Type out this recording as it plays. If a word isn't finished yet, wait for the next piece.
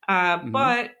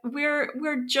But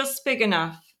we're just big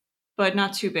enough, but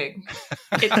not too big.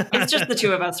 It's just the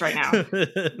two of us right now. You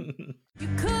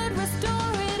could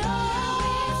restore it all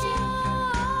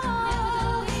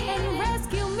and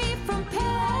rescue me from pain.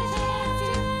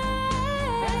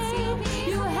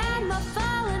 You had my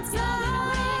fallen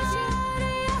side.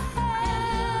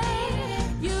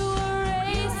 You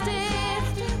erased it.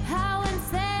 How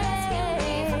insane.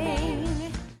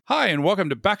 Hi, and welcome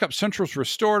to Backup Central's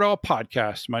Restore It All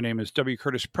podcast. My name is W.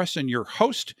 Curtis Preston, your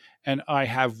host, and I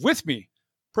have with me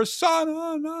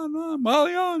Prasanna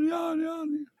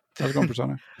Malian. How's it going,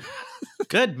 Prasanna?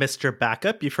 Good, Mr.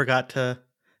 Backup. You forgot to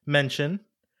mention.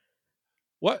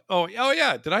 What? Oh,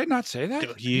 yeah. Did I not say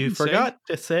that? You forgot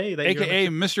to say that. AKA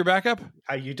Mr. Backup?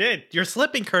 You did. You're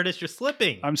slipping, Curtis. You're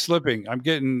slipping. I'm slipping. I'm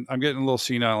getting a little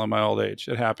senile in my old age.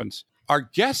 It happens. Our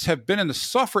guests have been in the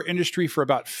software industry for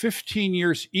about 15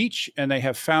 years each, and they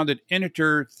have founded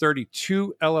Integer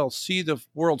 32 LLC, the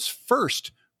world's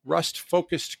first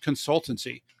Rust-focused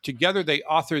consultancy. Together, they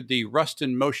authored the Rust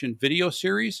in Motion video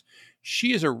series.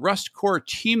 She is a Rust core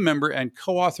team member and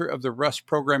co-author of the Rust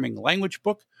Programming Language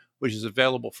Book, which is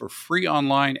available for free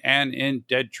online and in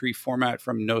Dead Tree format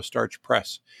from No Starch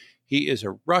Press. He is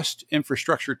a Rust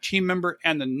infrastructure team member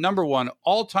and the number one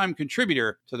all-time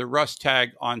contributor to the Rust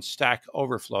tag on Stack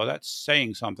Overflow. That's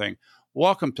saying something.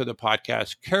 Welcome to the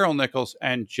podcast, Carol Nichols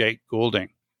and Jake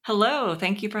Goulding. Hello.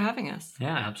 Thank you for having us.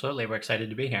 Yeah, absolutely. We're excited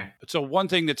to be here. So one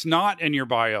thing that's not in your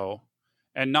bio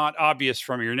and not obvious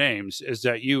from your names is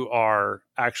that you are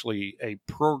actually a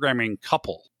programming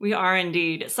couple. We are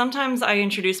indeed. Sometimes I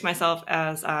introduce myself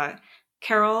as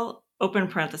Carol, open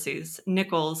parentheses,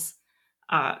 Nichols,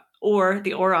 or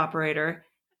the or operator,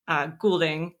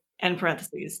 Goulding, end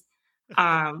parentheses.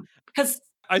 Because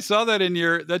I saw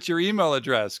that that's your email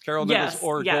address, Carol Nichols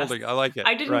or Goulding. I like it.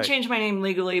 I didn't change my name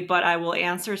legally, but I will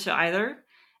answer to either.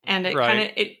 And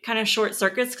it kind of short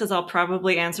circuits because I'll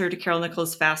probably answer to Carol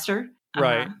Nichols faster.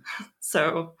 Right.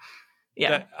 So,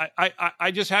 yeah.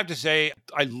 I just have to say,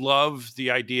 I love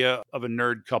the idea of a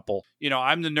nerd couple. You know,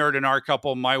 I'm the nerd in our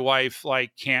couple. My wife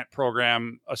can't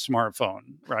program a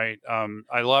smartphone, right?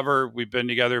 I love her. We've been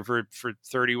together for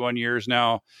 31 years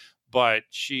now, but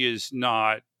she is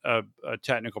not a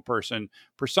technical person.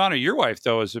 Prasanna, your wife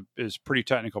though is a pretty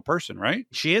technical person, right?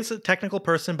 She is a technical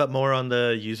person, but more on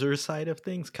the user side of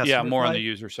things. Yeah, more side. On the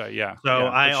user side. Yeah. So yeah.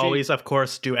 I always, of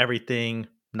course, do everything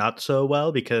not so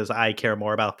well because I care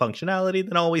more about functionality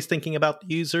than always thinking about the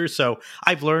user. So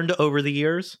I've learned over the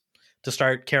years to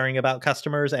start caring about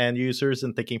customers and users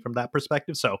and thinking from that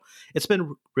perspective. So it's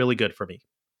been really good for me.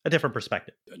 A different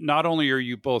perspective. Not only are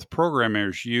you both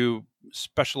programmers, you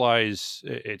specialize,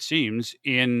 it seems,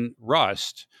 in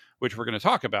Rust, which we're going to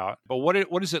talk about. But what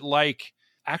is it like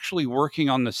actually working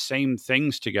on the same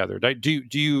things together? Do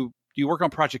you work on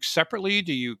projects separately?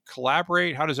 Do you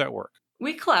collaborate? How does that work?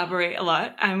 We collaborate a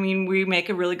lot. I mean, we make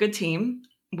a really good team,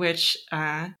 which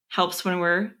helps when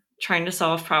we're trying to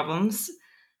solve problems.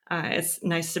 It's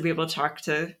nice to be able to talk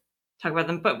about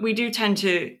them. But we do tend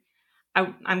to,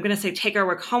 I'm going to say, take our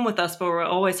work home with us, but we're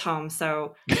always home.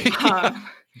 So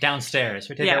downstairs.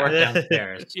 We take our work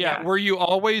downstairs. Yeah. Were you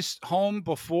always home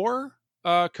before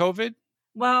COVID?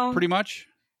 Well, pretty much.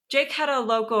 Jake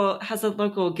has a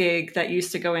local gig that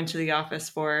used to go into the office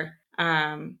for,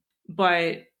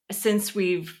 but since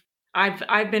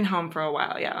I've been home for a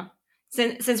while. Yeah.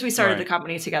 Since we started the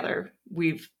company together,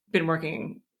 we've been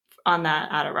working on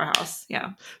that out of our house.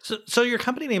 Yeah. So your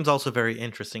company name's also very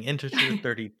interesting. Integer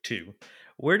 32.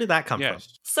 Where did that come from?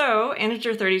 So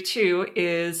Integer 32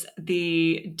 is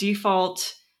the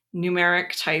default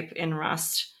numeric type in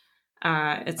Rust.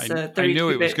 It's a 32-bit I knew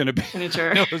it was going to be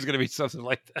integer. I knew it was going to be something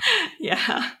like that.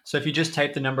 Yeah. So if you just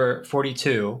type the number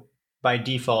 42, by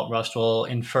default, Rust will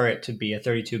infer it to be a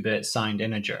 32-bit signed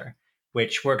integer,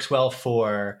 which works well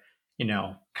for,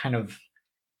 kind of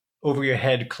over your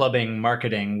head clubbing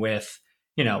marketing with,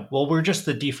 we're just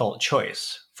the default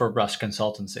choice for Rust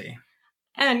consultancy.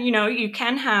 And, you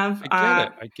can have...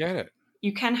 I get it.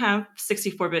 You can have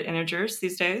 64-bit integers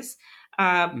these days,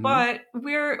 but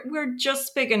we're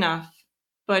just big enough,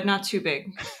 but not too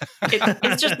big.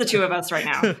 It's just the two of us right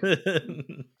now.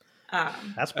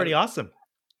 That's pretty awesome.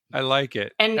 I like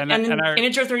it. And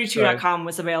integer32.com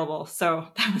was available, so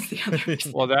that was the other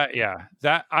reason. Well,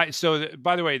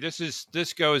 by the way,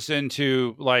 this goes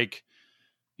into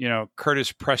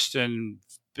Curtis Preston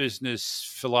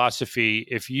business philosophy.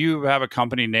 If you have a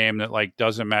company name that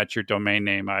doesn't match your domain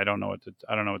name, I don't know what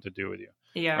to do with you.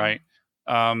 Yeah. Right.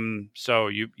 So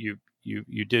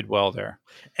you did well there.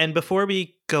 And before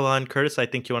we go on, Curtis, I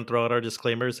think you want to throw out our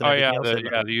disclaimers. And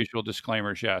the usual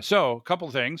disclaimers. Yeah. So a couple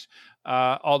of things.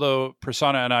 Although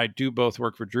Prasanna and I do both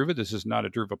work for Druva, this is not a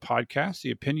Druva podcast.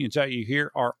 The opinions that you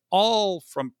hear are all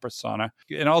from Prasanna.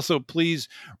 And also, please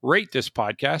rate this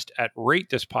podcast at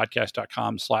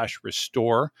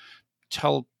ratethispodcast.com/restore.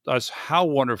 Tell us how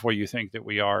wonderful you think that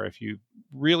we are. If you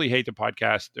really hate the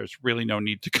podcast, there's really no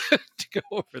need to go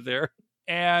over there.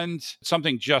 And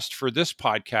something just for this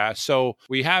podcast. So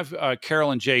we have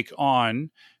Carol and Jake on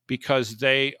because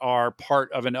they are part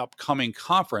of an upcoming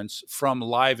conference from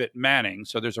Live at Manning.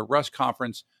 So there's a Rust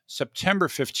conference September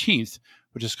 15th,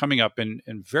 which is coming up in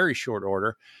very short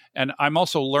order. And I'm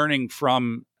also learning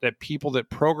from that people that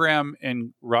program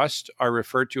in Rust are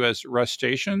referred to as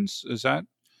Rustaceans. Is that?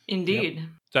 Indeed. Yep.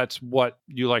 That's what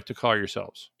you like to call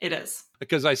yourselves. It is.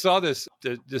 Because I saw this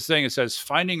thing, it says,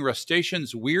 finding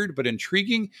Rustaceans weird but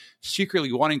intriguing,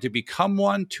 secretly wanting to become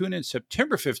one. Tune in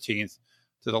September 15th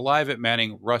to the Live at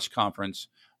Manning Rust Conference.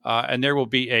 And there will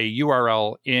be a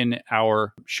URL in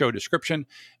our show description.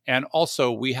 And also,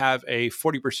 we have a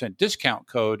 40% discount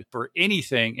code for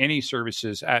anything, any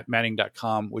services at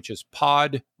Manning.com, which is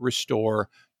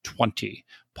PodRestore20.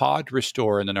 Pod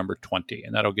Restore and the number 20.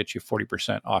 And that'll get you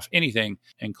 40% off anything,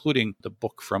 including the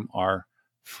book from our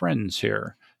friends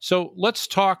here. So let's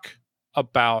talk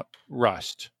about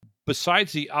Rust.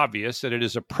 Besides the obvious that it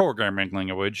is a programming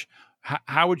language,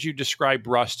 how would you describe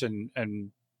Rust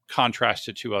and contrast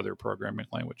it to other programming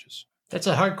languages? That's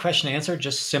a hard question to answer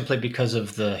just simply because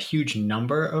of the huge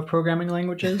number of programming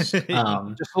languages. Just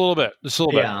a little bit.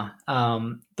 Yeah.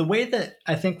 The way that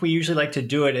I think we usually like to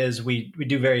do it is we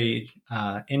do very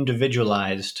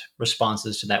individualized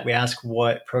responses to that. We ask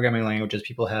what programming languages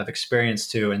people have experience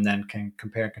to and then can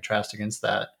compare and contrast against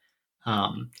that.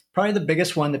 Probably the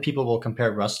biggest one that people will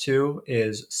compare Rust to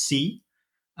is C.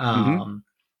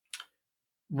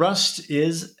 Rust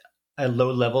is a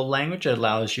low-level language. It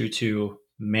allows you to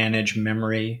manage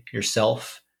memory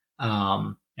yourself,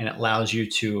 and it allows you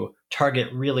to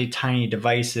target really tiny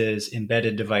devices,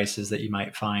 embedded devices that you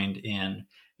might find in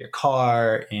your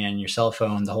car and your cell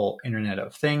phone, the whole Internet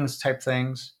of Things type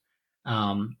things,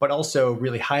 but also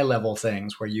really high-level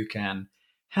things where you can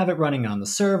have it running on the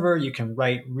server. You can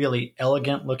write really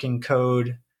elegant-looking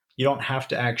code. You don't have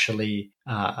to actually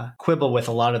quibble with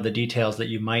a lot of the details that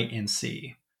you might in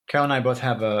C. Carol and I both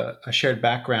have a shared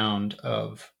background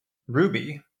of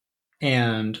Ruby,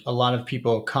 and a lot of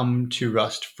people come to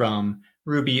Rust from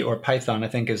Ruby or Python. I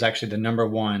think is actually the number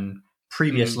one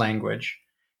previous language.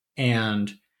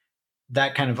 And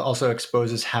that kind of also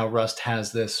exposes how Rust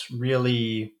has this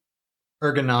really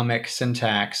ergonomic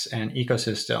syntax and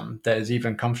ecosystem that is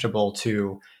even comfortable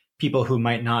to people who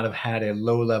might not have had a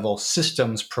low-level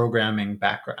systems programming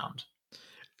background.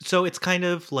 So it's kind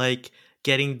of like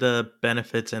getting the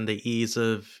benefits and the ease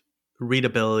of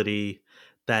readability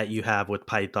that you have with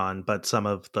Python, but some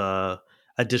of the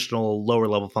additional lower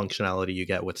level functionality you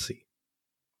get with C.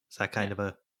 Is that kind of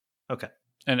a... Okay.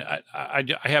 And I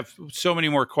have so many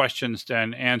more questions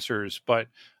than answers, but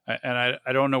I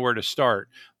don't know where to start.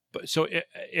 But so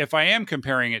if I am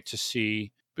comparing it to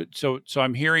C, so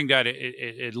I'm hearing that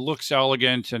it looks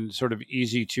elegant and sort of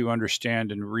easy to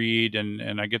understand and read,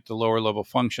 and I get the lower level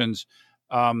functions.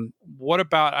 What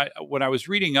about when I was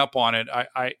reading up on it,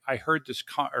 I heard this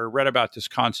or read about this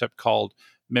concept called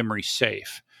memory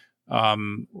safe.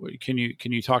 Can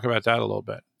you talk about that a little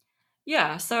bit?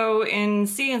 Yeah. So in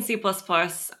C and C++, you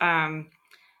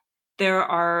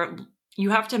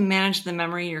have to manage the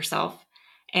memory yourself,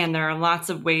 and there are lots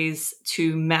of ways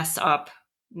to mess up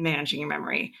managing your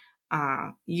memory.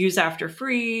 Use after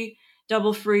free,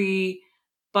 double free,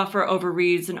 buffer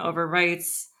overreads and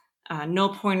overwrites,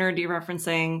 null pointer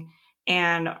dereferencing,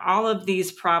 and all of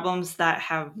these problems that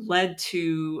have led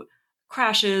to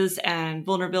crashes and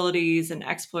vulnerabilities and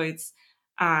exploits.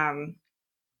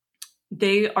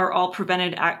 They are all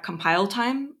prevented at compile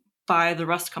time by the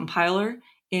Rust compiler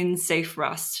in Safe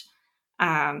Rust.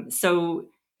 So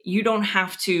you don't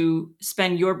have to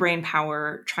spend your brain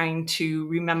power trying to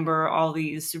remember all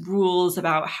these rules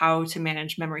about how to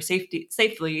manage memory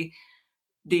safely.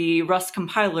 The Rust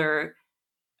compiler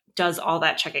does all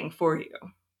that checking for you.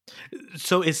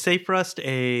 So is Safe Rust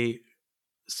a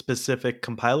specific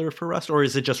compiler for Rust, or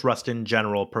is it just Rust in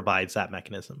general provides that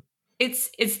mechanism?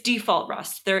 It's default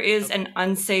Rust. There is an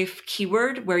unsafe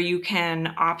keyword where you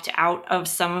can opt out of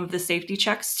some of the safety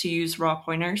checks to use raw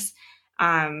pointers,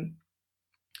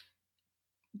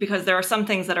 because there are some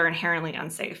things that are inherently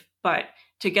unsafe. But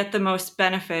to get the most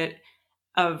benefit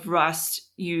of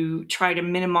Rust, you try to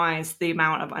minimize the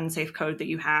amount of unsafe code that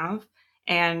you have.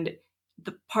 And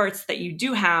the parts that you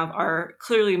do have are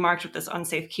clearly marked with this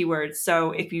unsafe keyword.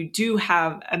 So if you do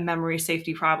have a memory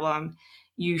safety problem,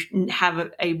 you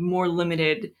have a more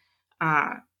limited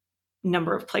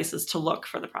number of places to look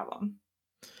for the problem.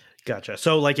 Gotcha.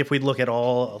 So, like, if we look at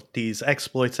all of these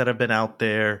exploits that have been out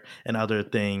there and other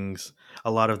things,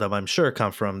 a lot of them, I'm sure,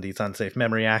 come from these unsafe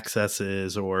memory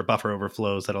accesses or buffer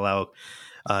overflows that allow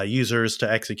users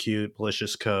to execute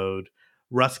malicious code.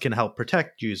 Rust can help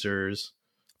protect users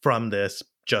from this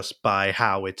just by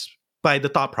by the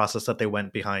thought process that they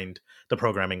went behind the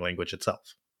programming language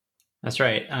itself. That's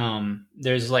right.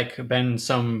 There's been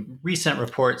some recent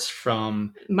reports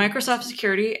from Microsoft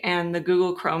Security and the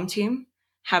Google Chrome team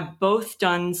have both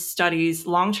done studies,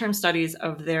 long-term studies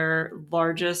of their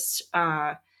largest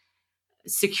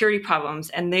security problems,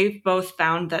 and they've both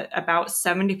found that about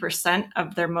 70%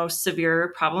 of their most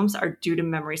severe problems are due to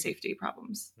memory safety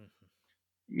problems.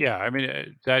 Yeah, I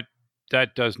mean, that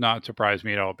does not surprise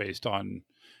me at all, based on,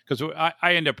 because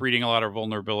I end up reading a lot of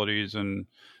vulnerabilities and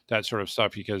that sort of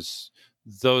stuff, because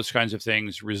those kinds of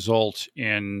things result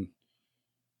in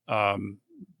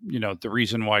the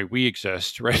reason why we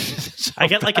exist, right? So I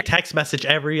get like a text message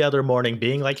every other morning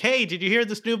being like, hey, did you hear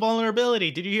this new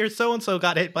vulnerability? Did you hear so-and-so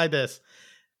got hit by this?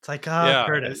 It's like,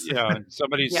 Curtis. Yeah,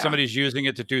 somebody's using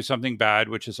it to do something bad,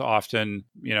 which is often,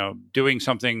 doing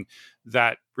something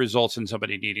that results in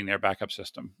somebody needing their backup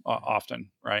system often,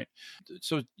 right?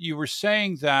 So you were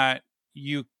saying that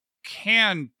you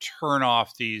can turn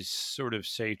off these sort of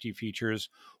safety features.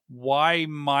 Why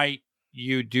might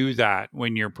you do that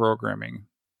when you're programming?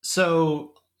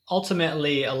 So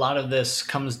ultimately, a lot of this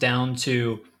comes down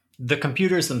to the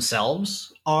computers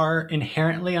themselves are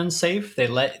inherently unsafe. The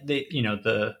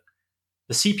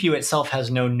CPU itself has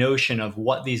no notion of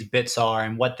what these bits are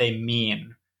and what they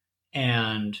mean.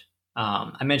 And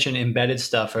I mentioned embedded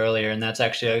stuff earlier, and that's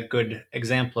actually a good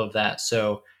example of that.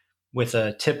 So with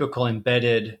a typical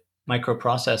embedded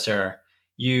microprocessor,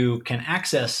 you can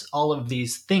access all of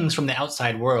these things from the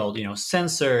outside world,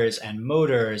 sensors and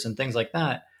motors and things like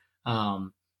that.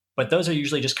 But those are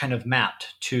usually just kind of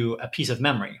mapped to a piece of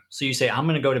memory. So you say, I'm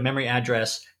going to go to memory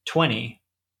address 20,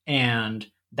 and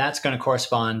that's going to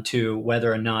correspond to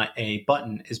whether or not a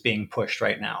button is being pushed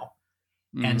right now.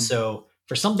 Mm-hmm. And so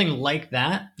for something like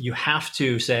that, you have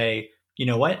to say, you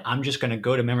know what, I'm just going to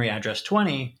go to memory address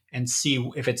 20 and see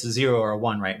if it's a 0 or a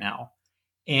 1 right now.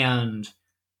 And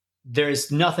there's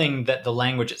nothing that the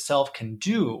language itself can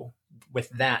do with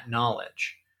that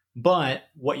knowledge. But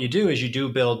what you do is you do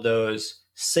build those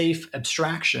safe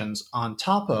abstractions on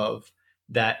top of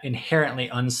that inherently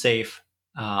unsafe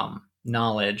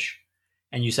knowledge.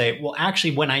 And you say, well,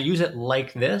 actually, when I use it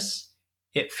like this,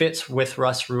 it fits with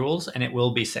Rust rules and it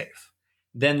will be safe.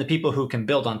 Then the people who can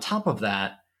build on top of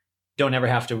that don't ever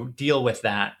have to deal with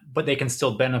that, but they can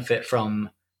still benefit from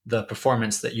the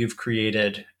performance that you've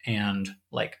created and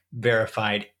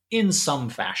verified in some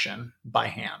fashion by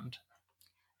hand.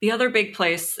 The other big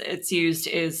place it's used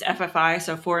is FFI,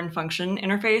 so foreign function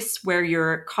interface, where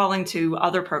you're calling to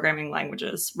other programming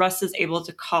languages. Rust is able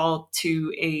to call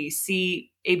to a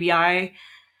C ABI.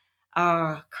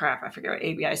 I forget what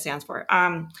ABI stands for.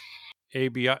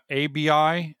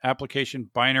 ABI, Application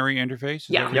Binary Interface. Is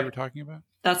that what you were talking about?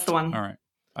 That's the one. All right.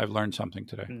 I've learned something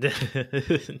today.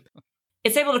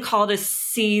 It's able to call to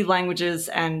C languages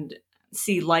and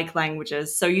C-like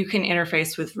languages. So you can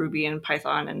interface with Ruby and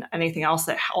Python and anything else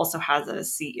that also has a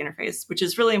C interface, which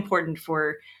is really important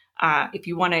for if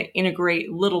you want to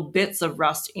integrate little bits of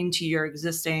Rust into your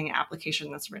existing application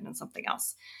that's written in something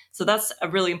else. So that's a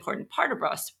really important part of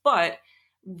Rust. But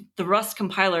the Rust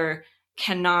compiler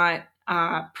cannot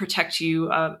protect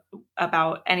you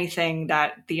about anything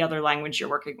that the other language you're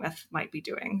working with might be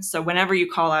doing. So whenever you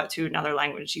call out to another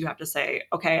language, you have to say,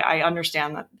 okay, I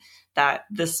understand that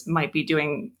this might be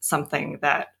doing something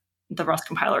that the Rust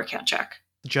compiler can't check.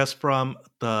 Just from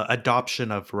the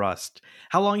adoption of Rust,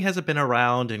 how long has it been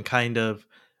around, and kind of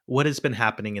what has been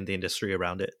happening in the industry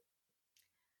around it?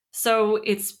 So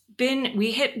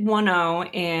we hit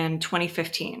 1.0 in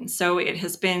 2015. So it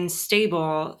has been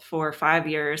stable for 5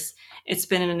 years. It's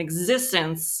been in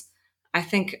existence, I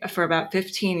think, for about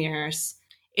 15 years.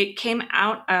 It came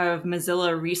out of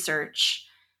Mozilla research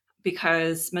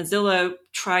because Mozilla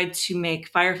tried to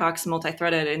make Firefox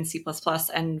multi-threaded in C++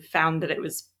 and found that it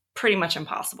was pretty much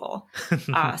impossible.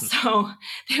 So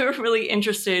they were really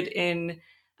interested in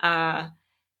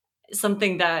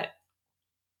something that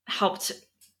helped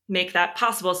make that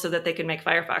possible so that they could make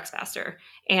Firefox faster.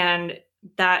 And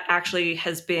that actually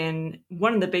has been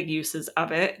one of the big uses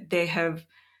of it. They have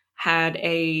had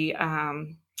a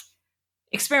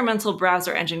experimental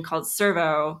browser engine called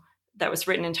Servo that was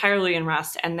written entirely in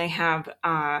Rust, and they have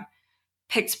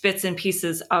picked bits and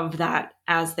pieces of that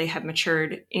as they have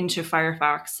matured into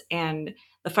Firefox. And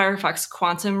the Firefox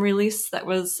Quantum release that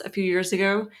was a few years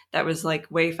ago, that was like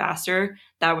way faster.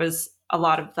 That was a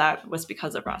lot of that was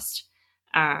because of Rust.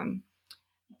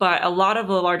 But a lot of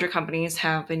the larger companies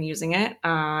have been using it.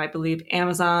 I believe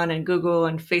Amazon and Google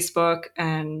and Facebook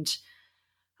and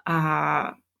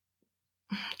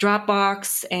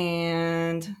Dropbox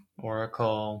and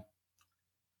Oracle.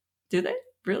 do they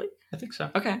really? I think so.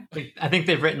 Okay. I think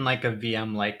they've written like a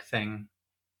VM-like thing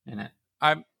in it.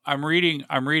 I'm reading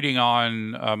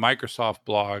on a Microsoft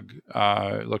blog.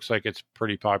 It looks like it's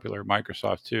pretty popular.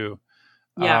 Microsoft too.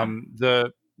 Yeah.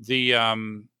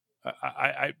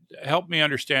 I help me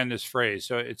understand this phrase.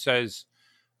 So it says,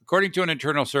 according to an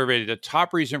internal survey, the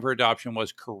top reason for adoption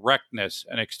was correctness.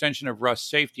 An extension of Rust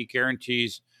safety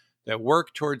guarantees that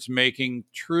work towards making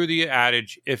true the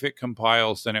adage, if it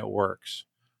compiles, then it works.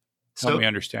 Help me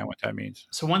understand what that means.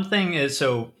 So one thing is,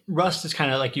 Rust is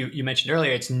kind of like you mentioned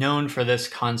earlier, it's known for this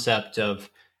concept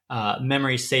of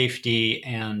memory safety.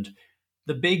 And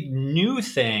the big new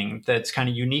thing that's kind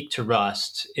of unique to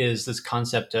Rust is this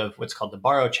concept of what's called the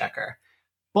borrow checker.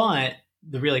 But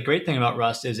the really great thing about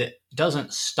Rust is it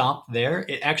doesn't stop there.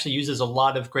 It actually uses a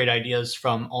lot of great ideas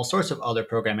from all sorts of other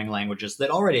programming languages that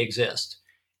already exist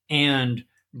and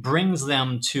brings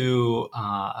them to,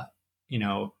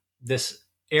 this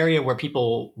area where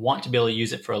people want to be able to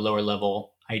use it for a lower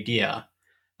level idea.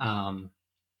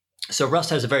 So Rust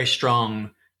has a very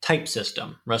strong type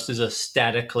system. Rust is a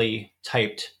statically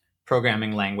typed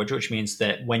programming language, which means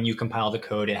that when you compile the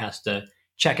code, it has to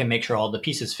check and make sure all the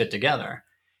pieces fit together.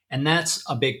 And that's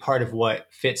a big part of what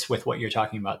fits with what you're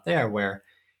talking about there, where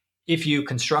if you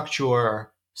construct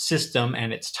your system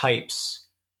and its types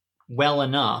well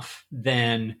enough,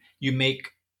 then you make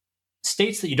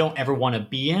states that you don't ever want to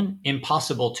be in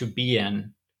impossible to be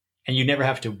in, and you never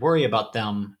have to worry about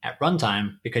them at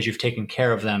runtime because you've taken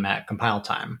care of them at compile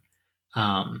time.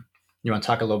 You want to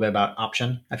talk a little bit about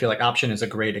option? I feel like option is a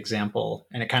great example,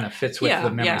 and it kind of fits with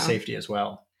the memory safety as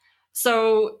well.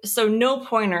 So null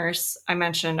pointers I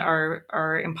mentioned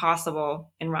are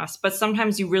impossible in Rust, but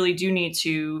sometimes you really do need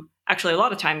to. Actually, a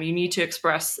lot of time you need to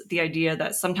express the idea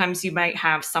that sometimes you might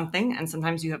have something and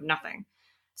sometimes you have nothing.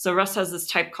 So Rust has this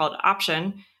type called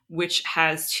option, which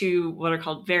has two what are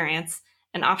called variants.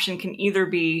 An option can either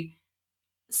be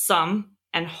some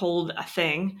and hold a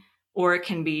thing, or it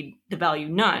can be the value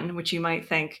none, which you might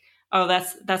think, oh,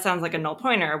 that sounds like a null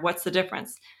pointer. What's the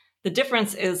difference? The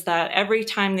difference is that every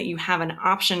time that you have an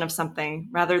option of something,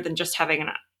 rather than just having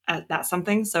that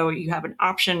something, so you have an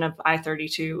option of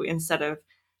I32 instead of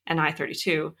an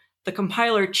I32, the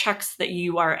compiler checks that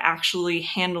you are actually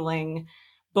handling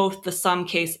both the some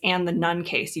case and the none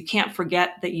case. You can't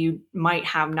forget that you might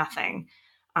have nothing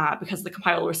because the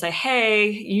compiler will say, hey,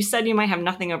 you said you might have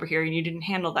nothing over here and you didn't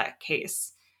handle that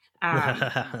case.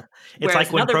 It's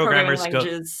like when programmers go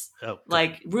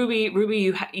like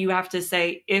Ruby, you have to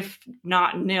say if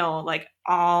not nil, like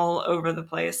all over the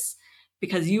place,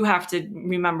 because you have to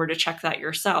remember to check that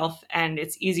yourself. And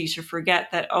it's easy to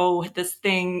forget that, oh, this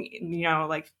thing,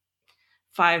 like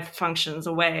 5 functions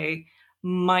away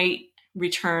might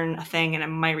return a thing and it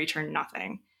might return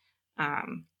nothing.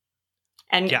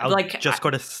 And yeah, just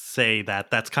going to say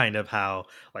that's kind of how,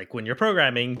 like, when you're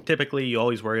programming, typically you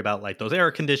always worry about like those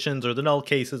error conditions or the null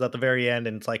cases at the very end,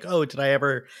 and it's like, oh, did I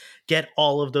ever get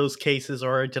all of those cases,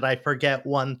 or did I forget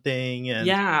one thing? And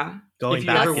going if you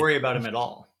back, never worry about them at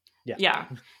all. Yeah.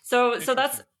 So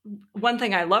that's one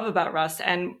thing I love about Rust,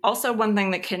 and also one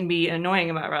thing that can be annoying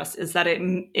about Rust is that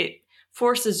it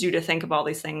forces you to think of all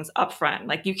these things up front.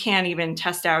 Like you can't even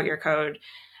test out your code,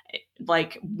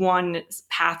 like one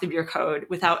path of your code,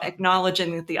 without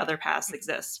acknowledging that the other paths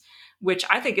exist, which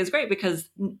I think is great, because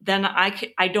then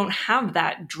I don't have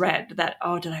that dread that,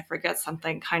 oh, did I forget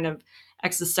something, kind of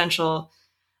existential.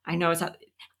 I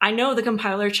know the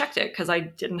compiler checked it because I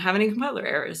didn't have any compiler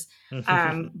errors.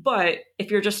 But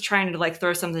if you're just trying to like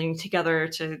throw something together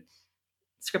to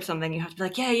script something, you have to be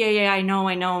like, yeah, I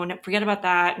know. Forget about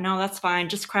that. No, that's fine.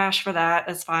 Just crash for that.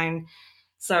 That's fine.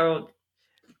 So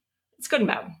it's good and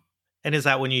bad. And is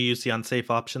that when you use the unsafe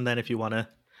option then, if you want to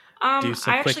do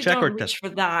some I quick actually check don't or reach test? for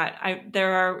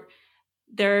that.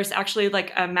 There's actually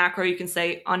like a macro you can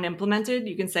say unimplemented.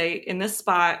 You can say in this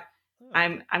spot,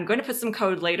 I'm going to put some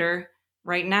code later.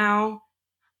 Right now,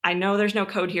 I know there's no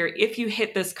code here. If you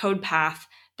hit this code path,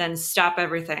 then stop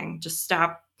everything. Just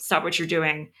stop what you're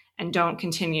doing and don't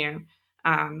continue.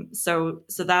 So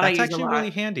that that's I use actually a lot.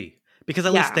 really handy, because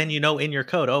at least then you know in your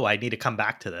code, oh, I need to come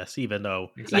back to this, even though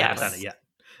I haven't done it yet.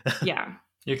 Yeah.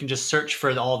 You can just search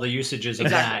for all the usages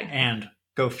of that and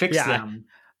go fix them.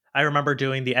 I remember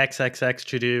doing the XXX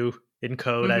to do in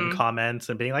code and comments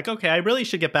and being like, okay, I really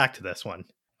should get back to this one.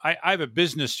 I have a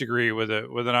business degree with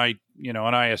an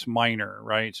IS minor,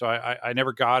 right? So I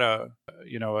never got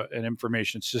an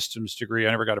information systems degree.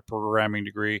 I never got a programming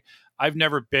degree. I've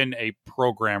never been a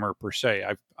programmer per se.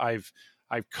 I've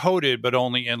coded, but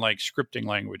only in like scripting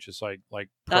languages like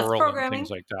That's Perl and programming.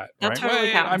 things like that. That Right? totally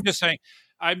Well, counts.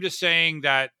 I'm just saying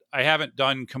that I haven't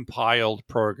done compiled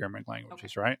programming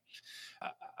languages, right?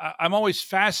 I'm always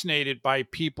fascinated by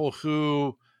people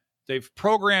who they've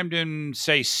programmed in,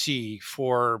 say, C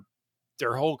for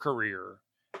their whole career,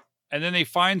 and then they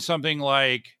find something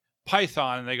like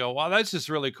Python and they go, wow, that's just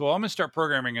really cool. I'm going to start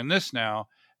programming in this now.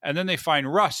 And then they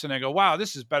find Rust and they go, wow,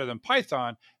 this is better than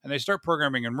Python. And they start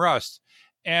programming in Rust.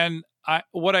 And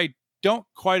what I don't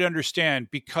quite understand,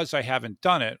 because I haven't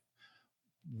done it,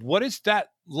 what is that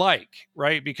like,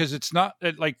 right? Because it's not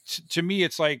like, to me,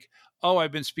 it's like, oh,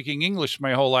 I've been speaking English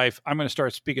my whole life. I'm going to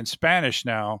start speaking Spanish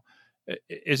now.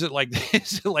 Is it like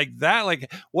that?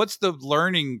 Like, what's the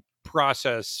learning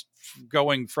process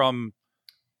going from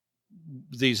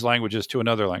these languages to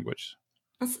another language?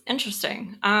 That's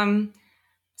interesting.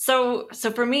 So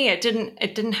for me, it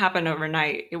didn't happen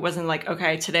overnight. It wasn't like,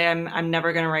 okay, today I'm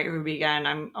never going to write Ruby again.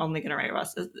 I'm only going to write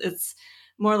Rust. It's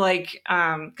more like,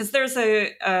 because there's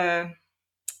a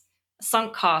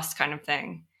sunk cost kind of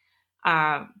thing,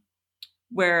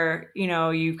 where,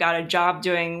 you've got a job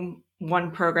doing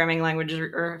one programming language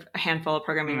or a handful of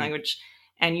programming language,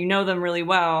 and you know them really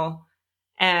well,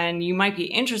 and you might be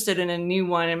interested in a new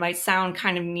one. It might sound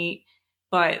kind of neat,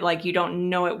 but like you don't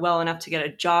know it well enough to get a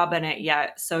job in it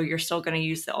yet. So you're still going to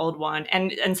use the old one.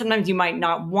 And sometimes you might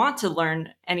not want to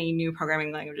learn any new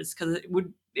programming languages because it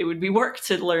would be work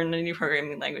to learn a new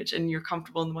programming language, and you're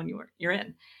comfortable in the one you're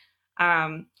in.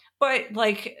 But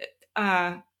like,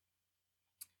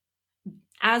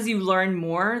 as you learn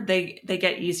more, they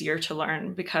get easier to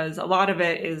learn because a lot of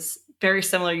it is very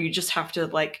similar. You just have to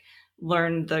like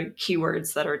learn the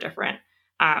keywords that are different.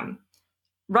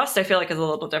 Rust, I feel like, is a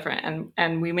little different,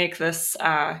 and we make this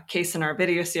case in our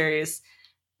video series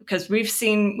because we've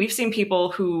seen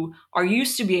people who are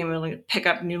used to being able to pick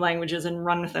up new languages and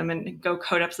run with them and go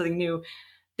code up something new.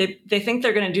 They think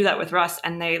they're going to do that with Rust,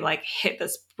 and they like hit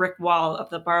this brick wall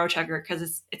of the borrow checker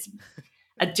because it's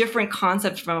a different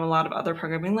concept from a lot of other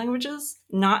programming languages.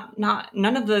 None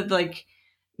of the like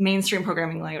mainstream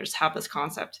programming languages have this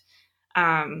concept.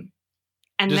 And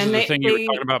this then is the thing you were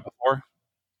talking about before.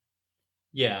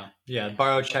 Yeah.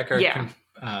 Borrow checker Yeah.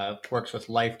 Works with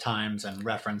lifetimes and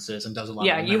references and does a lot.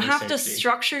 Yeah, of you memory have to safety.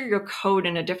 structure your code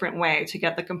in a different way to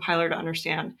get the compiler to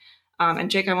understand.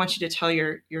 And Jake, I want you to tell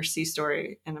your C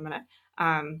story in a minute.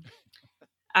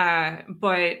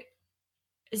 But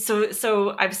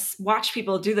so I've watched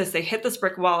people do this. They hit this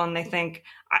brick wall and they think,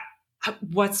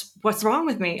 "What's wrong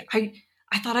with me? I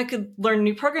thought I could learn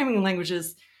new programming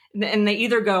languages." And they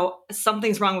either go,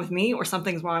 "Something's wrong with me," or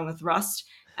 "Something's wrong with Rust,"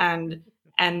 and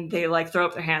they like throw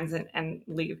up their hands and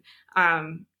leave.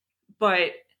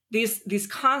 But these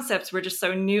concepts were just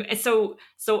so new. And so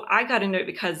I got into it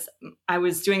because I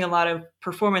was doing a lot of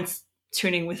performance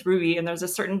tuning with Ruby, and there's a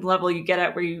certain level you get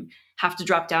at where you have to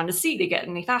drop down to C to get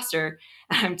any faster.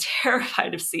 And I'm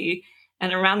terrified of C.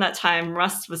 And around that time,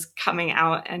 Rust was coming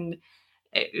out, and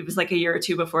it was like a year or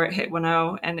two before it hit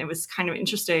 1.0, and it was kind of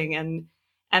interesting. And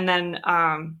then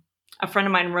a friend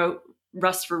of mine wrote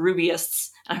Rust for Rubyists,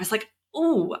 and I was like,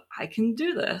 "Ooh, I can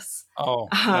do this." Oh,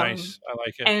 nice. I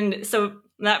like it. And so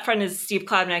that friend is Steve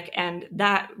Klabnik, and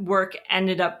that work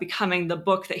ended up becoming the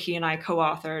book that he and I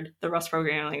co-authored, the Rust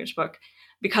programming language book,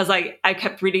 because I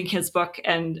kept reading his book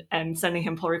and sending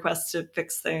him pull requests to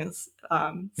fix things.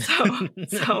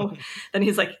 So then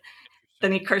he's like,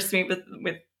 then he cursed me with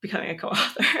becoming a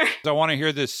co-author. I want to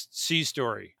hear this C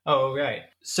story. Oh, right.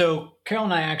 So Carol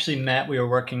and I actually met. We were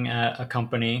working at a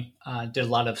company, did a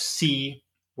lot of C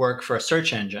work for a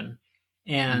search engine.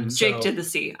 And Jake so- did the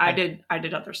C. I did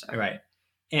other stuff. Right.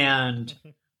 And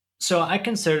so I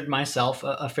considered myself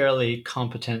a fairly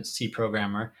competent C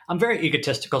programmer. I'm very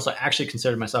egotistical, so I actually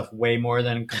considered myself way more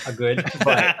than a good,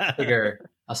 but I figure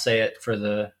I'll say it for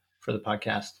the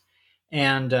podcast.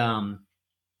 And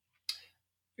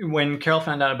when Carol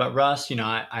found out about Rust,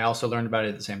 I also learned about it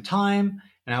at the same time.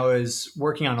 And I was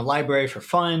working on a library for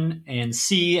fun in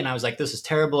C, and I was like, this is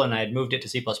terrible. And I had moved it to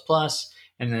C++,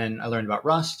 and then I learned about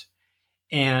Rust.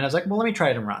 And I was like, well, let me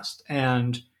try it in Rust.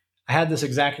 And I had this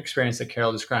exact experience that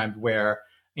Carol described where,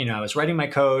 I was writing my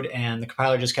code and the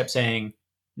compiler just kept saying,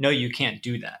 no, you can't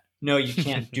do that. No, you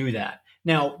can't do that.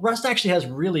 Now, Rust actually has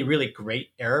really, really great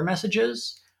error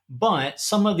messages, but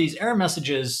some of these error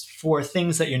messages for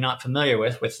things that you're not familiar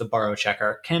with the borrow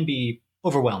checker, can be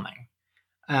overwhelming.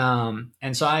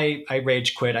 And so I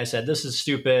rage quit. I said, this is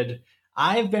stupid.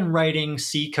 I've been writing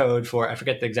C code for, I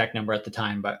forget the exact number at the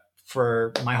time, but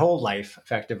for my whole life,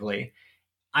 effectively.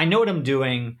 I know what I'm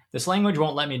doing. This language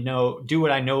won't let me do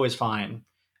what I know is fine.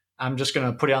 I'm just going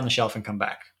to put it on the shelf and come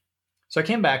back. So I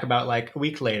came back about like a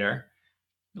week later,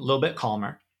 a little bit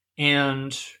calmer,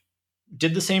 and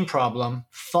did the same problem,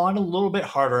 thought a little bit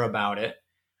harder about it,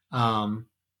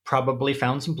 probably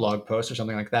found some blog posts or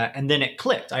something like that, and then it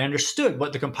clicked. I understood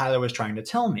what the compiler was trying to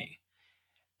tell me.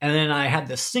 And then I had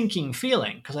this sinking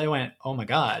feeling because I went, oh my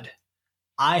God,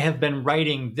 I have been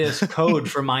writing this code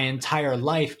for my entire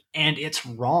life and it's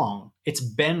wrong. It's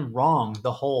been wrong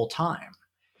the whole time.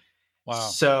 Wow.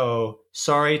 So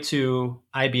sorry to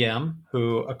IBM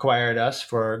who acquired us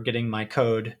for getting my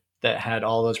code that had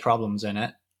all those problems in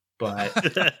it, but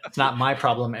it's not my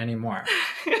problem anymore.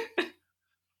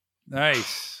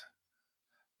 Nice.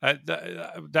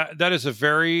 That is a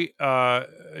very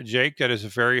Jake. That is a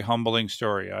very humbling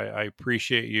story. I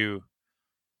appreciate you,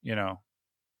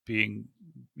 being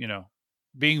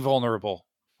vulnerable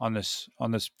on this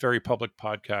very public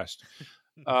podcast.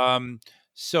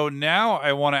 So now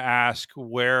I want to ask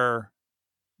where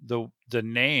the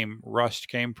name Rust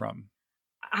came from.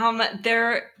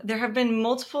 There have been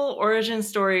multiple origin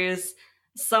stories.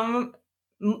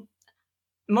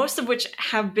 Most of which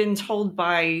have been told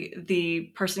by the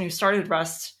person who started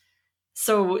Rust.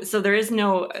 So there is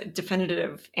no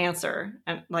definitive answer.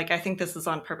 And I think this is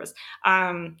on purpose.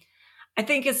 I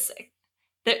think it's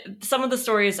that some of the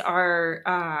stories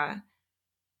are,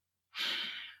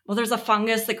 there's a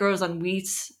fungus that grows on wheat.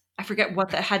 I forget what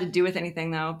that had to do with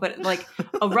anything though, but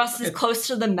rust is close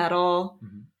to the metal.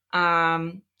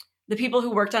 Mm-hmm. The people who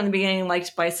worked on the beginning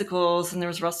liked bicycles, and there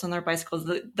was rust on their bicycles.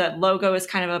 The logo is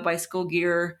kind of a bicycle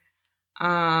gear. What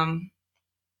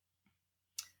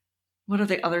are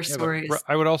the other stories?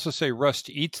 I would also say rust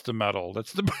eats the metal.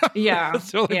 That's the yeah.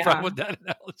 That's the only problem with that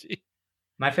analogy.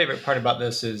 My favorite part about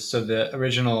this is the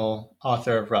original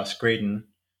author of Rust, Graydon,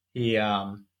 he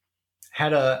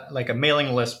had a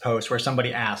mailing list post where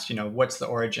somebody asked, what's the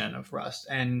origin of Rust,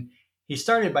 and he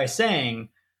started by saying,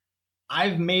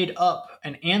 I've made up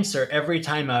an answer every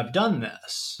time I've done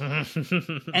this.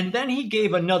 And then he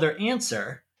gave another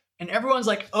answer, and everyone's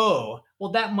like, oh,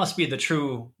 well, that must be the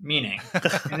true meaning.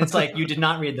 And it's like, you did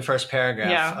not read the first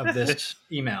paragraph of this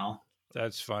email.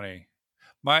 That's funny.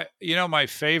 My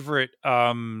favorite,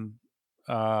 I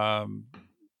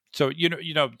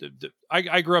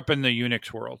grew up in the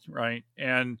Unix world, right?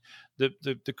 And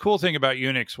the cool thing about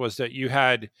Unix was that you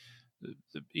had,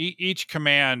 each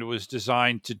command was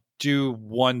designed to do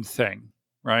one thing,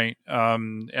 right?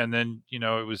 And then,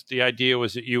 the idea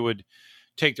was that you would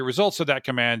take the results of that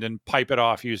command and pipe it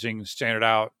off using standard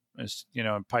out,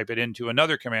 and pipe it into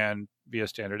another command via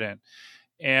standard in.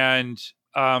 And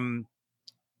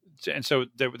so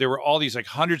there were all these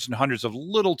hundreds and hundreds of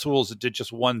little tools that did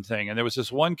just one thing. And there was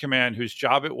this one command whose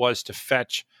job it was to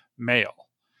fetch mail.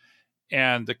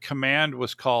 And the command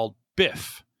was called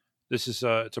biff. This is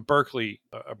it's a Berkeley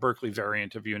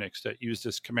variant of Unix that used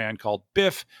this command called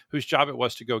biff, whose job it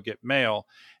was to go get mail.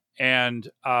 And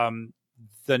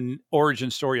the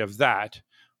origin story of that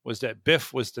was that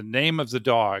Biff was the name of the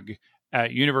dog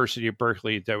at University of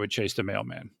Berkeley that would chase the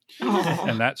mailman. Oh.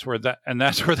 And that's where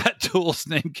that tool's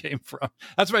name came from.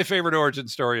 That's my favorite origin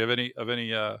story of any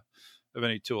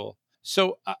tool.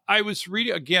 So I was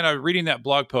reading that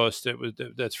blog post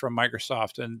that's from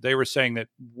Microsoft, and they were saying that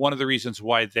one of the reasons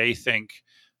why they think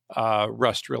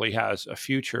Rust really has a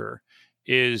future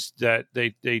is that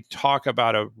they talk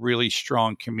about a really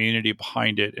strong community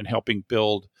behind it and helping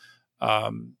build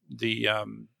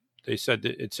they said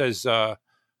that it says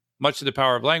much of the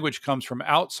power of language comes from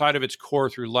outside of its core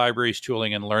through libraries,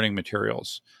 tooling, and learning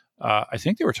materials. I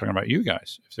think they were talking about you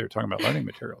guys if they were talking about learning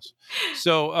materials.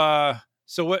 So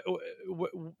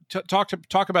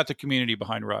talk about the community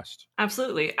behind Rust.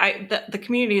 Absolutely. The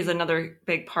community is another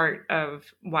big part of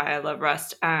why I love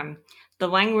Rust. The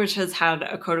language has had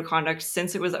a code of conduct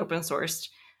since it was open sourced,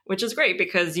 which is great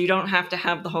because you don't have to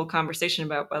have the whole conversation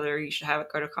about whether you should have a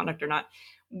code of conduct or not.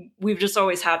 We've just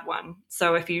always had one.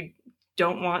 So if you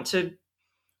don't want to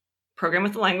program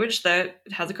with a language that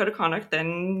has a code of conduct,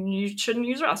 then you shouldn't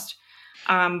use Rust.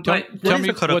 But tell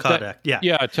me code of conduct.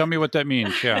 Yeah, tell me what that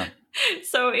means. Yeah.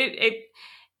 So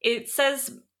it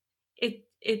says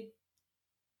it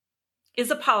is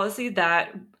a policy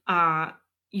that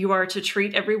you are to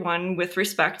treat everyone with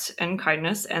respect and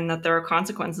kindness, and that there are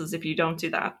consequences if you don't do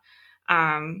that.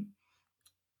 And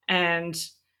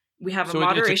we have a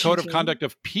moderation. It's a code of team. Conduct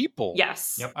of people.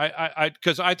 Yes. Yep.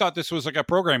 Because I thought this was like a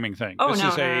programming thing. Oh, this no,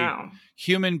 is a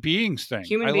human beings thing.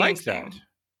 Human beings like that. thing.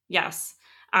 Yes.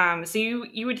 So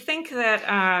you would think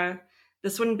that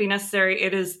this wouldn't be necessary.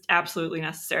 It is absolutely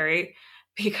necessary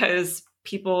because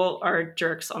people are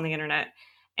jerks on the internet.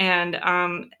 And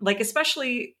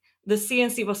especially the C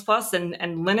and C++ and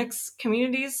Linux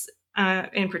communities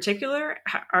in particular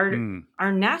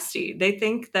are nasty. They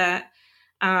think that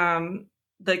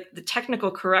the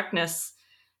technical correctness,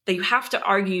 that you have to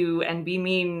argue and be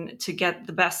mean to get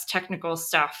the best technical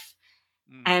stuff.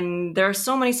 And there are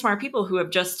so many smart people who have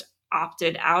just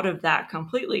opted out of that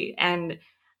completely. And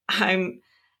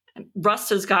Rust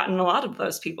has gotten a lot of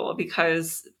those people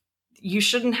because you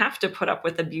shouldn't have to put up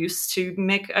with abuse to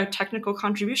make a technical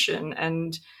contribution,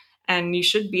 and you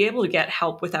should be able to get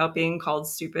help without being called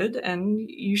stupid. And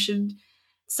you should,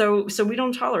 so we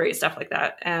don't tolerate stuff like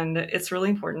that, and it's really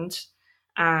important.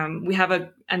 We have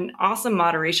an awesome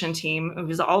moderation team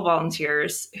who's all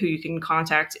volunteers who you can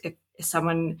contact if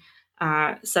someone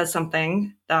says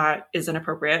something that is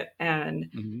inappropriate,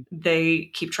 and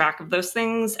they keep track of those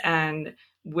things and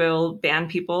will ban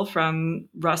people from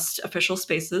Rust official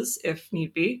spaces if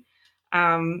need be.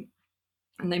 And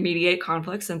they mediate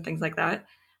conflicts and things like that.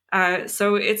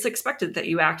 So it's expected that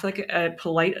you act like a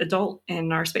polite adult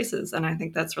in our spaces. And I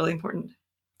think that's really important.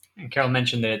 And Carol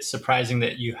mentioned that it's surprising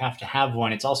that you have to have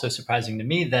one. It's also surprising to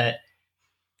me that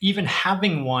even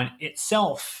having one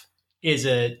itself is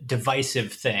a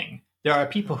divisive thing. There are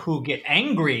people who get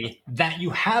angry that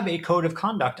you have a code of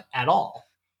conduct at all.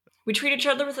 We treat each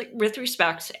other with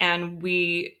respect, and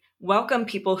we welcome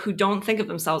people who don't think of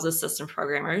themselves as system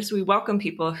programmers. We welcome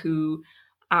people who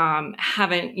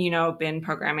haven't, been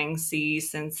programming C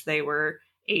since they were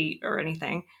 8 or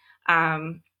anything,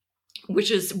 which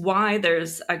is why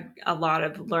there's a lot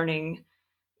of learning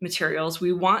materials.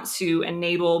 We want to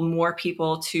enable more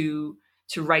people to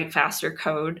write faster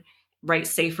code, write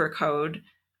safer code,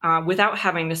 without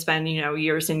having to spend,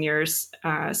 years and years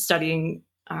studying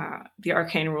the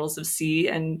arcane rules of C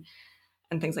and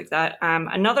things like that.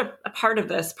 Another part of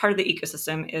the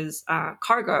ecosystem is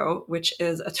Cargo, which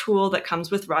is a tool that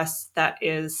comes with Rust that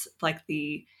is like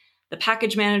the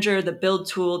package manager, the build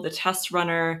tool, the test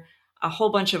runner, a whole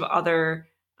bunch of other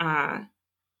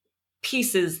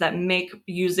pieces that make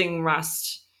using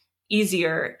Rust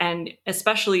easier, and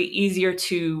especially easier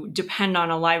to depend on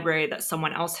a library that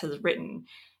someone else has written.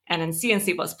 And in C and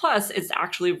C++, it's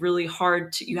actually really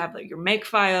hard to, you have your make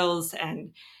files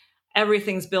and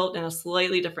everything's built in a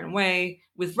slightly different way.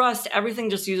 With Rust, everything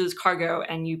just uses Cargo,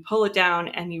 and you pull it down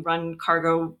and you run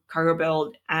Cargo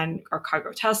build or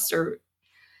Cargo test,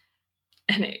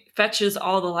 and it fetches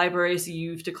all the libraries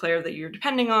you've declared that you're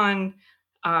depending on,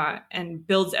 and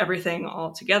builds everything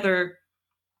all together.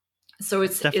 So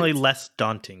it's definitely less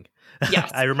daunting.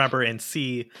 Yes. I remember in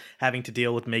C having to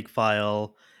deal with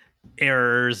makefile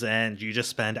errors, and you just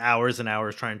spend hours and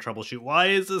hours trying to troubleshoot. Why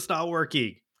is this not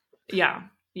working? Yeah.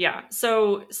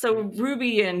 So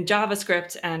Ruby and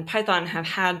JavaScript and Python have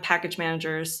had package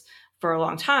managers for a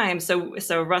long time.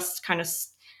 So Rust kind of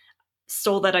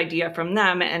stole that idea from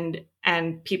them,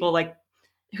 and people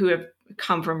who have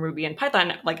come from Ruby and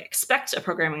Python expect a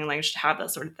programming language to have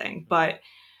that sort of thing. But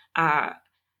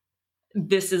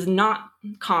this is not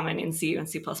common in C and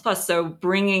C++. So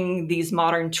bringing these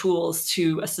modern tools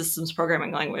to a systems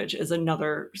programming language is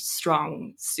another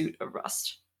strong suit of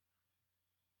Rust.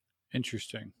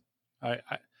 Interesting.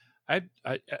 It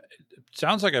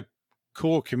sounds like a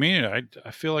cool community.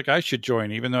 I feel like I should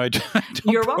join, even though I don't.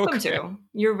 You're welcome to.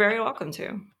 You're very welcome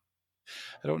to.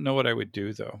 I don't know what I would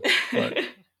do though,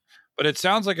 but it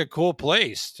sounds like a cool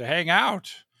place to hang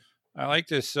out. I like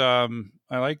this.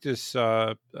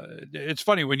 It's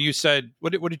funny when you said,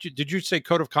 what did you say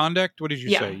code of conduct? What did you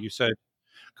say? You said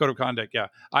code of conduct. Yeah.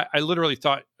 I literally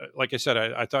thought, like I said,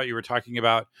 I thought you were talking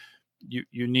about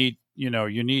you need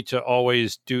to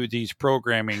always do these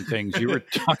programming things. You were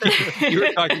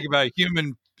talking about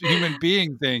human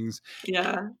being things.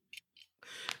 Yeah.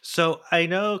 So I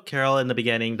know, Carol, in the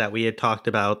beginning that we had talked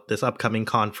about this upcoming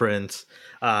conference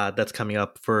that's coming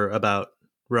up about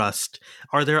Rust.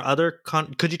 Are there other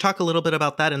could you talk a little bit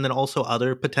about that, and then also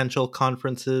other potential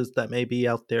conferences that may be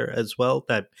out there as well,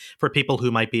 that for people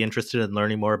who might be interested in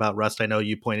learning more about Rust? I know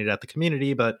you pointed at the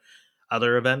community, but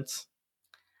other events?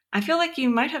 I feel like you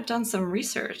might have done some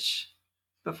research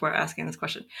before asking this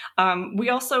question. We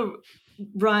also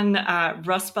run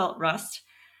Rust Belt Rust.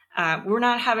 We're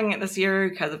not having it this year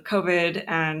because of COVID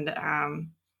and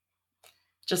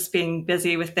just being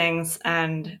busy with things.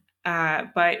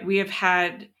 But we have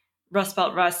had Rust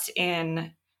Belt Rust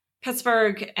in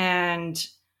Pittsburgh and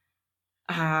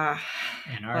Ann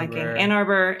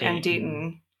Arbor and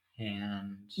Dayton.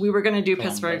 And we were going to do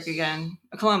Columbus. Pittsburgh again.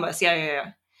 Columbus,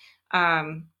 yeah.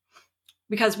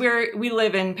 because we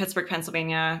live in Pittsburgh,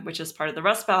 Pennsylvania, which is part of the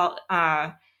Rust Belt.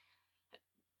 Go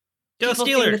People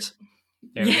Steelers!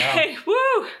 There we go. Yay!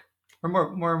 Woo!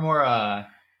 We're more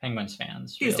Penguins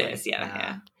fans These really. days,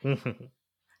 yeah. Yeah.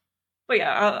 But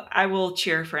yeah, I will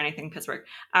cheer for anything Pittsburgh.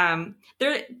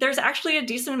 There's actually a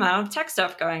decent amount of tech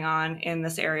stuff going on in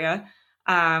this area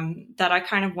that I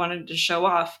kind of wanted to show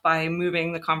off by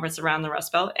moving the conference around the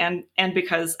Rust Belt, and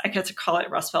because I get to call it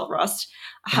Rust Belt Rust.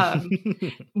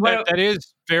 That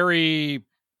is very,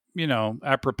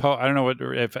 apropos. I don't know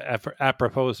if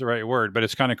apropos is the right word, but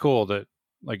it's kind of cool that,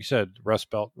 like you said, Rust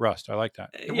Belt Rust. I like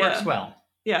that. It works well.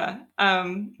 Yeah.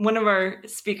 One of our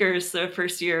speakers the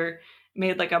first year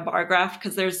made like a bar graph,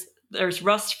 because there's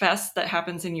Rust Fest that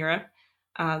happens in Europe.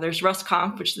 There's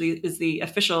RustConf, which is the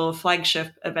official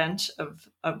flagship event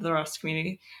of the Rust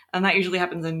community, and that usually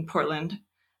happens in Portland.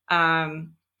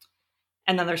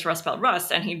 And then there's Rust Belt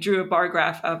Rust, and he drew a bar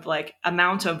graph of like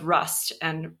amount of Rust,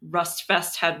 and Rust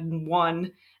Fest had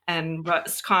 1, and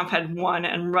RustConf had 1,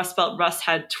 and Rust Belt Rust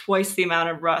had twice the amount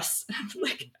of Rust.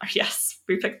 Like, yes,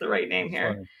 we picked the right name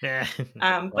here. Yeah.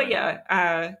 But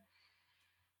yeah,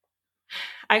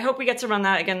 I hope we get to run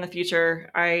that again in the future.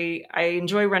 I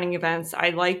enjoy running events.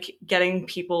 I like getting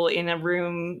people in a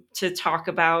room to talk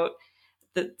about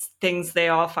the things they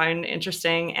all find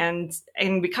interesting. And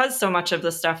because so much of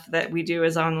the stuff that we do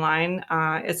is online,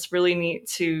 it's really neat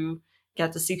to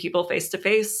get to see people face to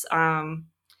face. And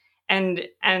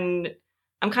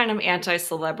I'm kind of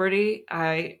anti-celebrity.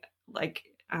 I like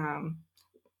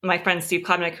my friend Steve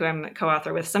Klebnick, who I'm a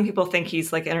co-author with. Some people think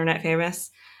he's like internet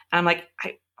famous. And I'm like,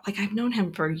 I've known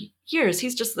him for years.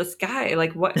 He's just this guy.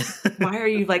 Like, what? Why are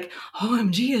you like,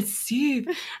 OMG, it's Steve?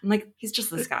 I'm like, he's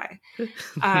just this guy.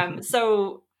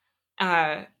 So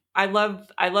I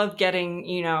love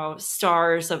getting,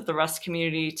 stars of the Rust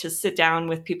community to sit down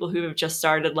with people who have just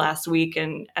started last week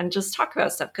and just talk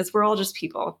about stuff, because we're all just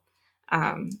people.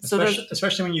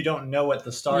 Especially when you don't know what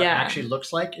the star actually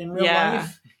looks like in real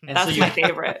life. And that's my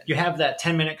favorite. You have that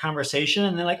 10-minute conversation,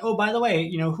 and they're like, "Oh, by the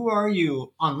way, who are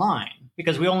you online?"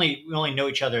 Because we only know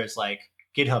each other's like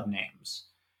GitHub names,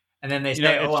 and then they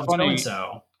say, "Oh, I'm so and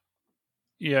so."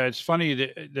 Yeah, it's funny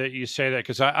that you say that,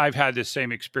 because I've had this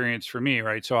same experience for me,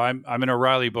 right? So I'm an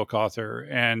O'Reilly book author,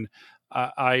 and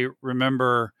I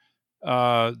remember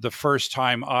the first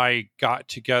time I got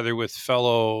together with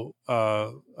fellow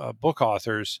book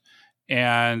authors,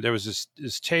 and there was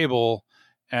this table,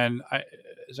 and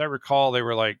as I recall, there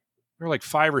were like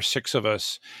 5 or 6 of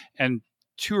us, and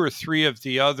 2 or 3 of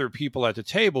the other people at the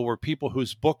table were people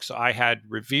whose books I had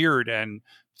revered and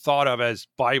thought of as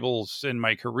Bibles in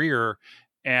my career.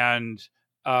 And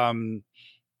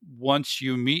once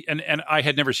you meet, and I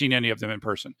had never seen any of them in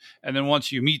person. And then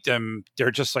once you meet them,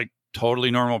 they're just like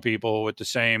totally normal people with the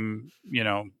same,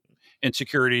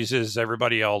 insecurities as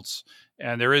everybody else.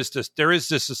 And there is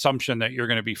this assumption that you're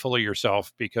going to be full of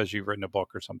yourself because you've written a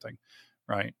book or something,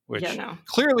 right? Which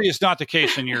clearly is not the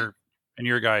case in your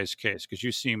guys' case, because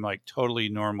you seem like totally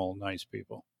normal, nice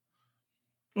people.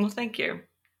 Well, thank you.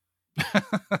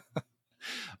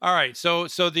 All right. So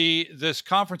this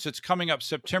conference that's coming up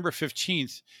September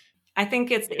 15th. I think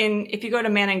it's if you go to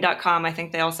Manning.com, I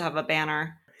think they also have a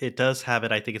banner. It does have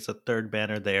it. I think it's a third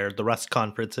banner there. The Rust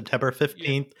Conference, September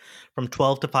 15th from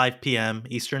 12 to 5 p.m.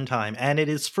 Eastern Time. And it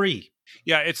is free.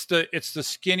 Yeah, it's the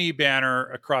skinny banner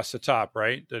across the top,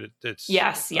 right? It's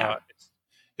yes, yeah.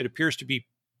 It appears to be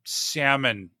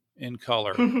salmon in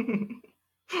color.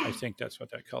 I think that's what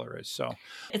that color is. So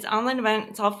it's an online event.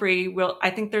 It's all free.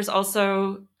 I think there's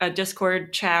also a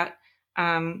Discord chat.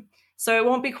 So it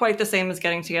won't be quite the same as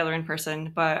getting together in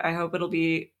person, but I hope it'll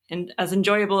be as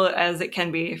enjoyable as it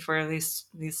can be for these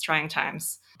trying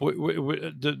times.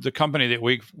 The company that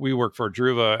we work for,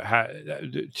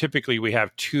 Druva, typically we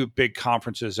have 2 big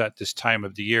conferences at this time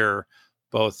of the year,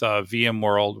 both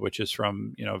VMworld, which is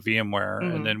from VMware,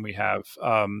 and then we have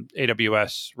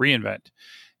AWS reInvent.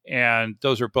 And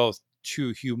those are both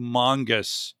 2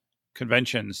 humongous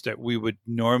conventions that we would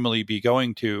normally be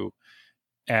going to,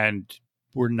 and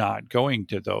we're not going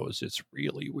to those. It's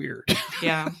really weird.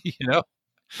 Yeah.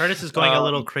 Curtis is going a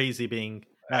little crazy being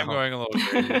I'm going a little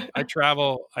crazy. I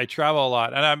travel a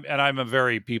lot, and I'm a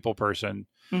very people person.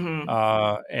 Mm-hmm.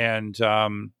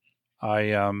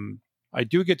 I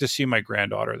do get to see my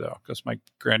granddaughter, though, because my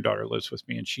granddaughter lives with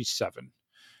me, and she's 7,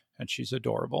 and she's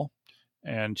adorable.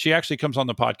 And she actually comes on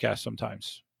the podcast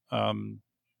sometimes. And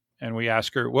we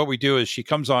ask her, what we do is she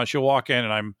comes on, she'll walk in,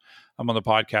 and I'm on the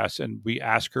podcast, and we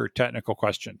ask her technical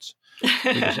questions. We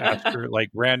just ask her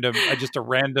like a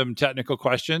random technical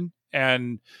question,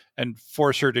 and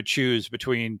force her to choose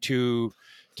between 2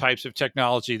 types of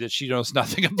technology that she knows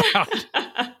nothing about.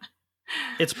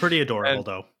 It's pretty adorable,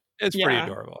 though. It's pretty Yeah,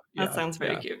 adorable. That sounds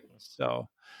very cute. So,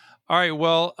 all right.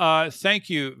 Well, thank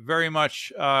you very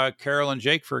much, Carol and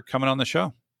Jake, for coming on the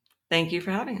show. Thank you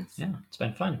for having us. Yeah, it's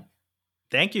been fun.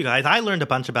 Thank you, guys. I learned a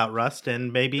bunch about Rust,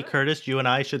 and maybe, Curtis, you and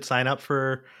I should sign up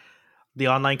for the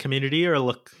online community or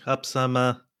look up some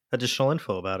additional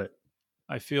info about it.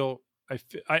 I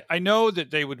know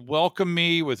that they would welcome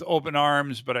me with open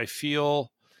arms, but I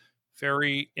feel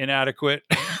very inadequate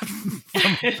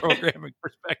from a programming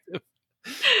perspective.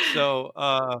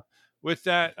 So with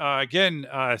that, again,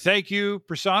 thank you,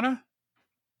 Prasanna.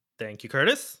 Thank you,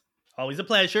 Curtis. Always a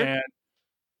pleasure. And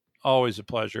always a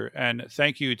pleasure. And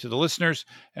thank you to the listeners.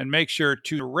 And make sure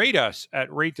to rate us at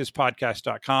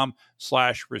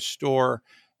ratethispodcast.com/restore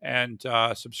and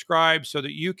subscribe so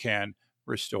that you can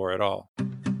restore it all.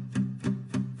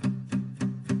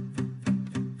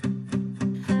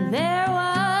 There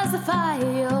was a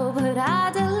file, but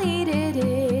I deleted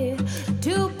it.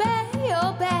 Too bad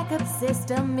your backup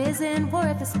system isn't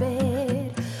worth a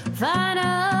spit.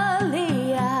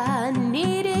 Finally, I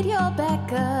needed your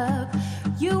backup.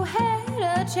 You had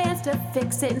a chance to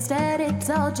fix it, instead it's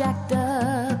all jacked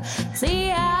up. See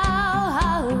how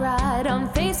I'll write on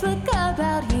Facebook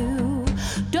about you.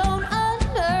 Don't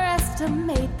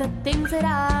underestimate the things that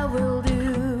I will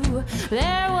do.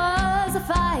 There was a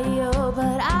file,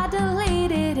 but I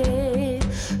deleted it.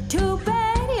 Too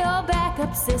bad your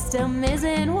backup system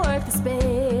isn't worth a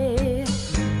spit.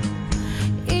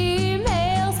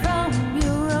 Emails from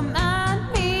you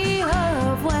remind me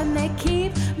of when they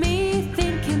keep me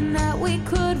thinking that we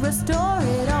could restore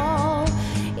it all.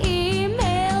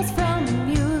 Emails from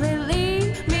you, they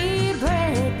leave me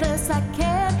breathless. I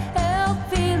can't help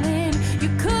feeling you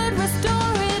could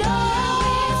restore it all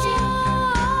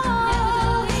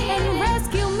and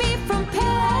rescue me from pain.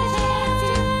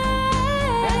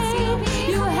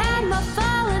 You had my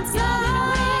file inside.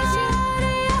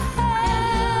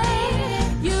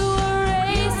 You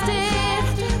erased it.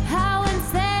 How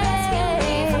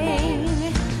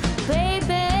insane.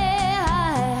 Baby, I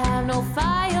have no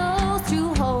files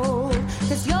to hold,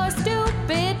 'cause your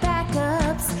stupid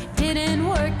backups didn't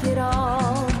work at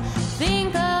all.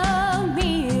 Think of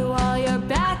me while you're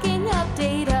backing up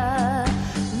data.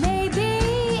 Maybe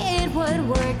it would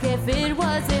work if it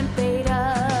wasn't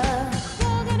beta.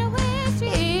 You're gonna wish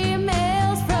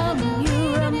emails from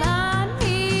you remind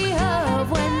me of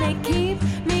when they keep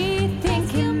me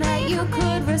thinking that you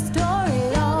could restore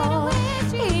it all.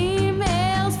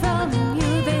 Emails from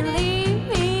you, they leave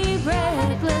me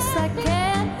breathless. I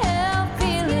can't help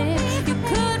feeling you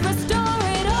could restore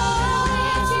it all.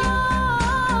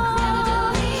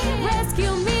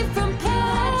 Rescue me from pain.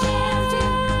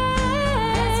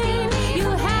 You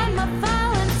had my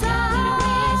file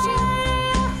inside.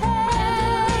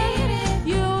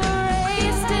 You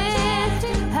erased it.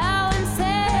 How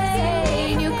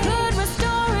insane. You could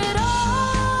restore it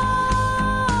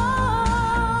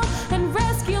all and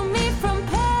rescue me from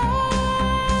pain.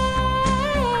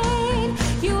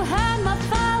 You had my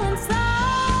file inside.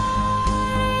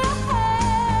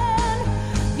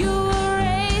 You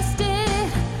erased it.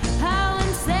 How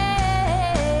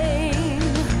insane.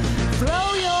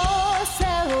 Throw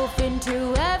yourself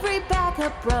into every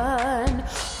backup run,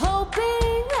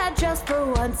 hoping that just for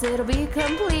once it'll be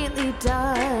completely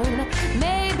done.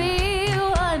 Maybe